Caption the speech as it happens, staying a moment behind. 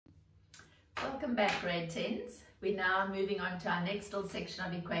Welcome back, grade 10s. We're now moving on to our next little section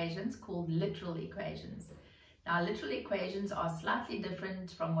of equations called literal equations. Now, literal equations are slightly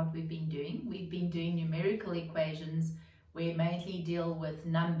different from what we've been doing. We've been doing numerical equations where we mainly deal with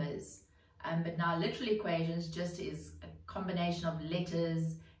numbers. But now literal equations just is a combination of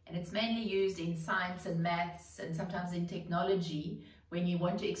letters, and it's mainly used in science and maths and sometimes in technology when you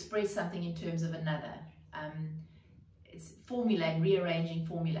want to express something in terms of another. It's formula and rearranging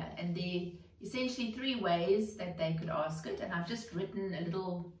formula, and there are essentially three ways that they could ask it, and I've just written a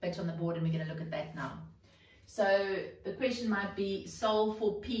little bit on the board and we're going to look at that now. So the question might be solve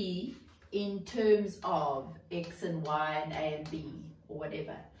for P in terms of X and Y and A and B or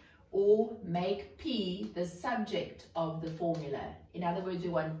whatever, or make P the subject of the formula. In other words, we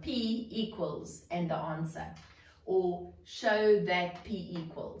want P equals and the answer, or show that P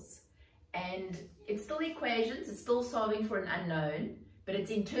equals. And it's still equations, it's still solving for an unknown, but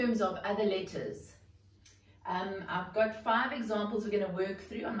it's in terms of other letters. I've got 5 examples we're going to work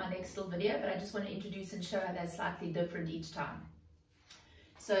through on my next little video, but I just want to introduce and show how they're slightly different each time.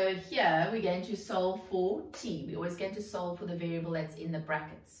 So here we're going to solve for T. We're always going to solve for the variable that's in the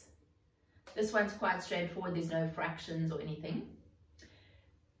brackets. This one's quite straightforward, there's no fractions or anything.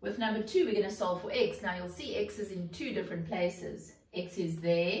 With number 2, we're going to solve for X. Now you'll see X is in 2 different places. X is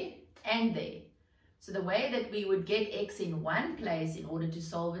there and there. So the way that we would get X in one place in order to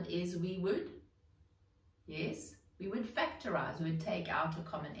solve it is we would factorize. We would take out a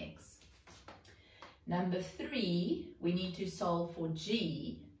common X. Number 3, we need to solve for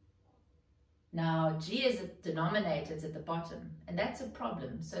G. Now G is a denominator, it's at the bottom, and that's a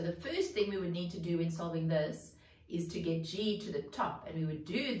problem. So the first thing we would need to do in solving this is to get G to the top, and we would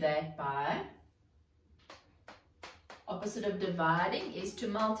do that by opposite of dividing is to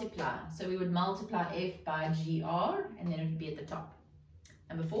multiply. So we would multiply F by GR, and then it would be at the top.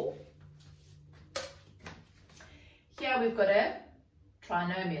 Number 4. Here we've got a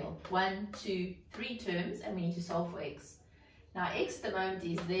trinomial. 1, 2, 3 terms, and we need to solve for X. Now X at the moment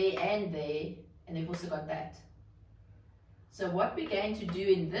is there, and they've also got that. So what we're going to do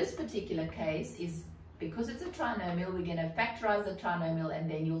in this particular case is, because it's a trinomial, we're going to factorize the trinomial, and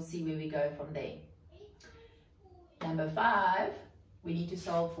then you'll see where we go from there. Number 5, we need to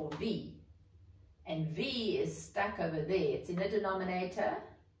solve for V. And V is stuck over there. It's in the denominator.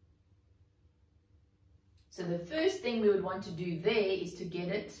 So the first thing we would want to do there is to get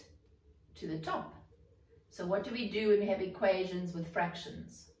it to the top. So what do we do when we have equations with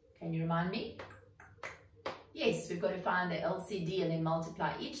fractions? Can you remind me? Yes, we've got to find the LCD and then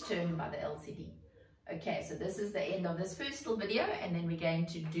multiply each term by the LCD. Okay, so this is the end of this first little video, and then we're going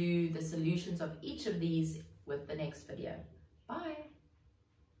to do the solutions of each of these with the next video. Bye.